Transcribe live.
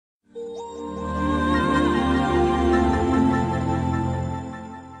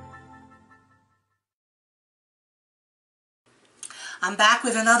I'm back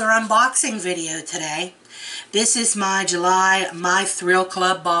with another unboxing video today. This is my July My Thrill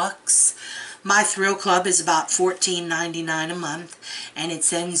Club box. My Thrill Club is about $14.99 a month, and it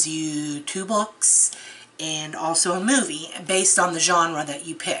sends you 2 books and also a movie based on the genre that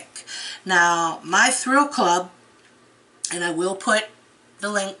you pick. Now, My Thrill Club, and I will put the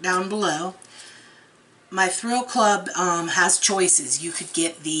link down below, My Thrill Club has choices. You could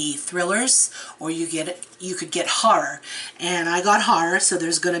get the thrillers, or you could get horror. And I got horror, so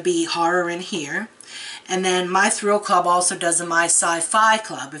there's going to be horror in here. And then My Thrill Club also does a My Sci-Fi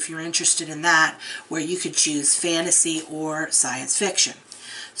Club, if you're interested in that, where you could choose fantasy or science fiction.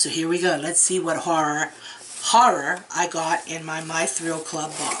 So here we go. Let's see what horror I got in my Thrill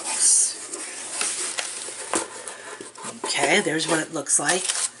Club box. Okay, there's what it looks like.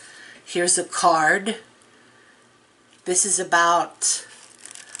 Here's a card. This is about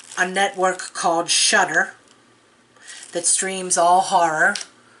a network called Shudder that streams all horror.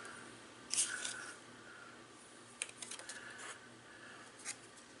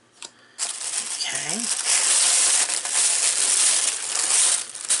 Okay.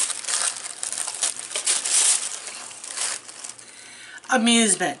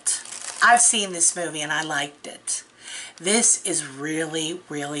 Amusement. I've seen this movie and I liked it. This is really,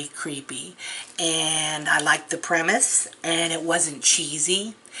 really creepy, and I liked the premise, and it wasn't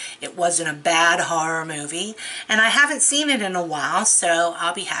cheesy. It wasn't a bad horror movie, and I haven't seen it in a while, so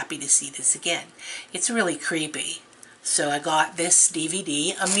I'll be happy to see this again. It's really creepy. So I got this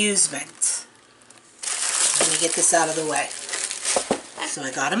DVD, Amusement. Let me get this out of the way. So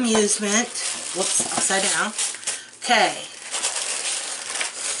I got Amusement. Whoops, upside down. Okay.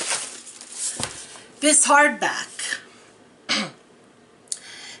 This hardback.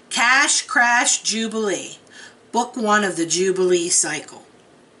 Cash Crash Jubilee, Book 1 of the Jubilee Cycle.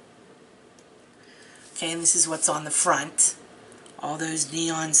 Okay, and this is what's on the front. All those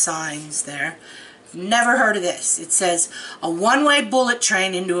neon signs there. Never heard of this. It says, a one-way bullet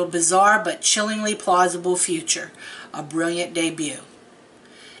train into a bizarre but chillingly plausible future. A brilliant debut.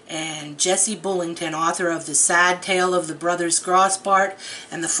 And Jesse Bullington, author of The Sad Tale of the Brothers Grossbart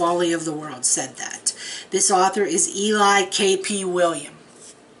and The Folly of the World, said that. This author is Eli K.P. William.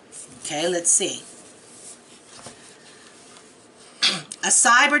 Okay, let's see. A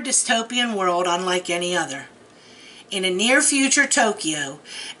cyber dystopian world unlike any other. In a near-future Tokyo,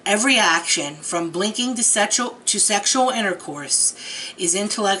 every action, from blinking to sexual intercourse, is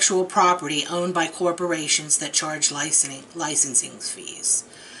intellectual property owned by corporations that charge licensing fees.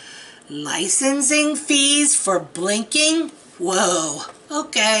 Licensing fees for blinking? Whoa,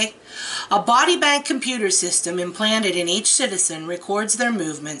 okay. A body bank computer system implanted in each citizen records their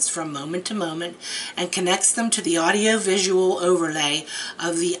movements from moment to moment and connects them to the audio-visual overlay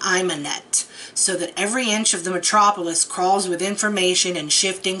of the IMANET, so that every inch of the metropolis crawls with information and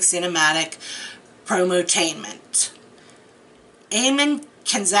shifting cinematic promotainment. Eamon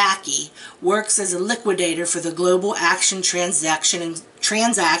Kanzaki works as a liquidator for the Global Action Transaction and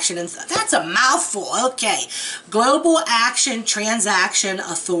that's a mouthful, okay. Global Action Transaction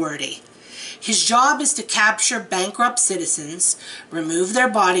Authority. His job is to capture bankrupt citizens, remove their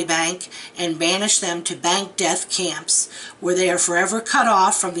body bank, and banish them to bank death camps, where they are forever cut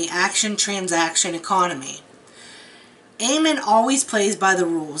off from the action transaction economy. Eamon always plays by the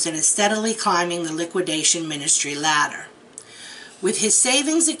rules and is steadily climbing the liquidation ministry ladder. With his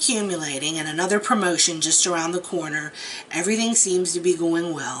savings accumulating and another promotion just around the corner, everything seems to be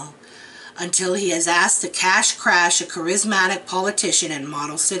going well, until he is asked to cash crash a charismatic politician and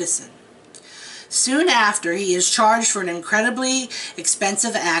model citizen. Soon after, he is charged for an incredibly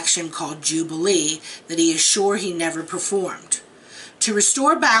expensive action called Jubilee that he is sure he never performed. To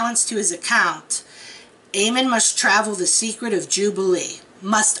restore balance to his account, Eamon must travel the secret of Jubilee.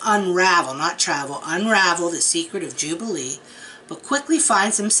 Must unravel, not travel, unravel the secret of Jubilee, but quickly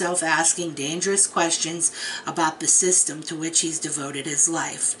finds himself asking dangerous questions about the system to which he's devoted his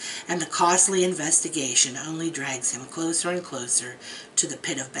life, and the costly investigation only drags him closer and closer to the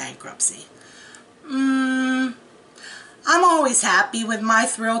pit of bankruptcy. I'm always happy with My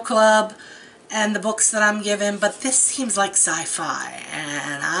Thrill Club and the books that I'm given, but this seems like sci-fi,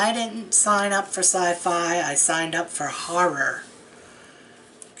 and I didn't sign up for sci-fi, I signed up for horror.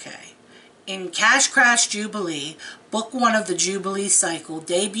 Okay. In Cash Crash Jubilee, Book 1 of the Jubilee Cycle,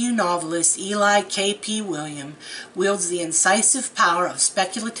 debut novelist Eli K.P. William wields the incisive power of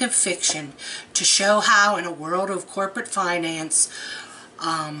speculative fiction to show how, in a world of corporate finance,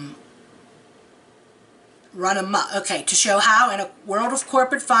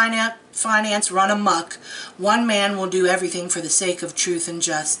 finance run amok, one man will do everything for the sake of truth and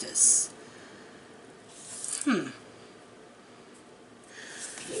justice.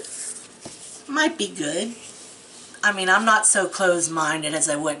 might be good. I mean, I'm not so closed-minded as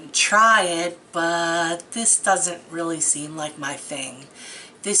I wouldn't try it, but this doesn't really seem like my thing.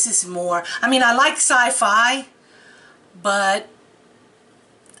 This is more, I mean, I like sci-fi, but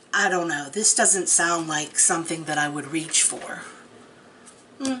I don't know. This doesn't sound like something that I would reach for.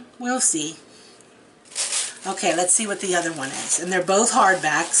 We'll see. Okay, let's see what the other one is. And they're both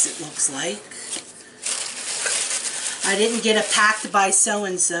hardbacks, it looks like. I didn't get a packed by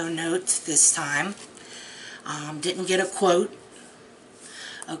so-and-so note this time. Didn't get a quote.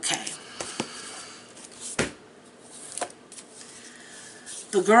 Okay.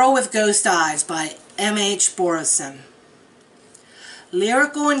 The Girl with Ghost Eyes by M.H. Borison.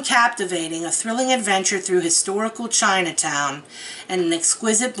 Lyrical and captivating, a thrilling adventure through historical Chinatown and an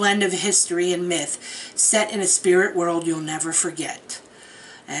exquisite blend of history and myth set in a spirit world you'll never forget.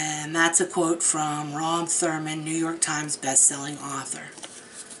 And that's a quote from Ron Thurman, New York Times best-selling author.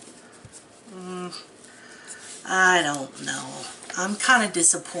 I don't know. I'm kind of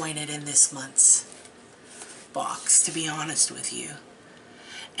disappointed in this month's box, to be honest with you.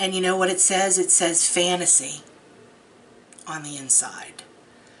 And you know what it says? It says fantasy on the inside.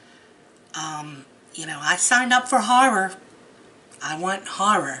 You know, I signed up for horror. I want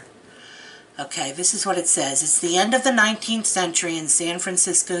horror. Okay, this is what it says. It's the end of the 19th century in San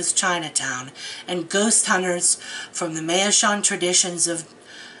Francisco's Chinatown, and ghost hunters from the Maoshan traditions of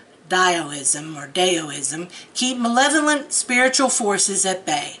Daoism keep malevolent spiritual forces at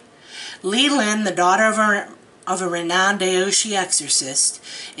bay. Li Lin, the daughter of a renowned Daoshi exorcist,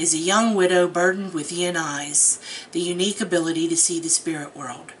 is a young widow burdened with yin eyes, the unique ability to see the spirit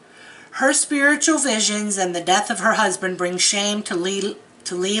world. Her spiritual visions and the death of her husband bring shame to Li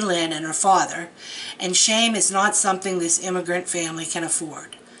Lin and her father, and shame is not something this immigrant family can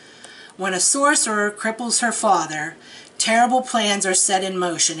afford. When a sorcerer cripples her father, terrible plans are set in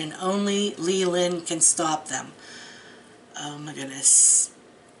motion, and only Li Lin can stop them. Oh my goodness.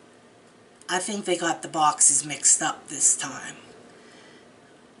 I think they got the boxes mixed up this time.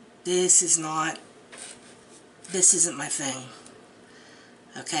 This isn't my thing.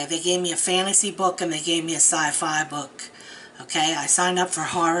 Okay, they gave me a fantasy book and they gave me a sci-fi book. Okay, I signed up for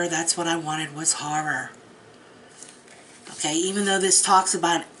horror. That's what I wanted, was horror. Okay, even though this talks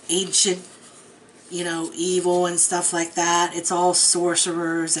about ancient, you know, evil and stuff like that, it's all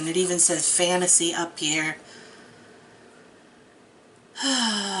sorcerers, and it even says fantasy up here.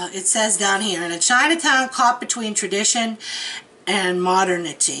 It says down here, in a Chinatown caught between tradition and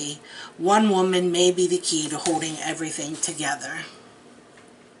modernity, one woman may be the key to holding everything together.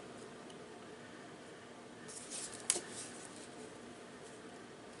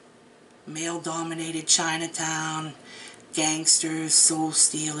 Male-dominated Chinatown, gangsters, soul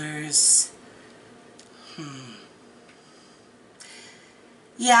stealers.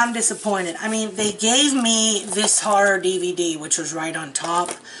 Yeah, I'm disappointed. I mean, they gave me this horror DVD, which was right on top,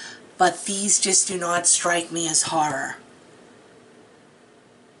 but these just do not strike me as horror.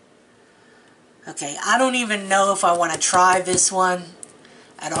 Okay, I don't even know if I want to try this one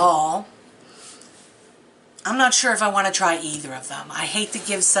at all. I'm not sure if I want to try either of them. I hate to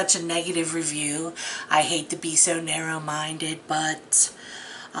give such a negative review. I hate to be so narrow-minded, but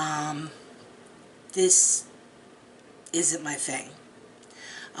this isn't my thing.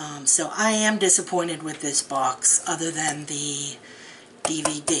 So I am disappointed with this box, other than the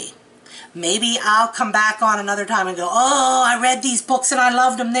DVD. Maybe I'll come back on another time and go, oh, I read these books and I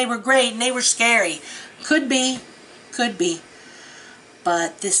loved them. They were great and they were scary. Could be. Could be.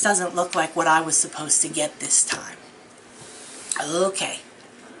 But this doesn't look like what I was supposed to get this time. Okay.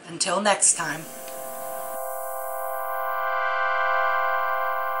 Until next time.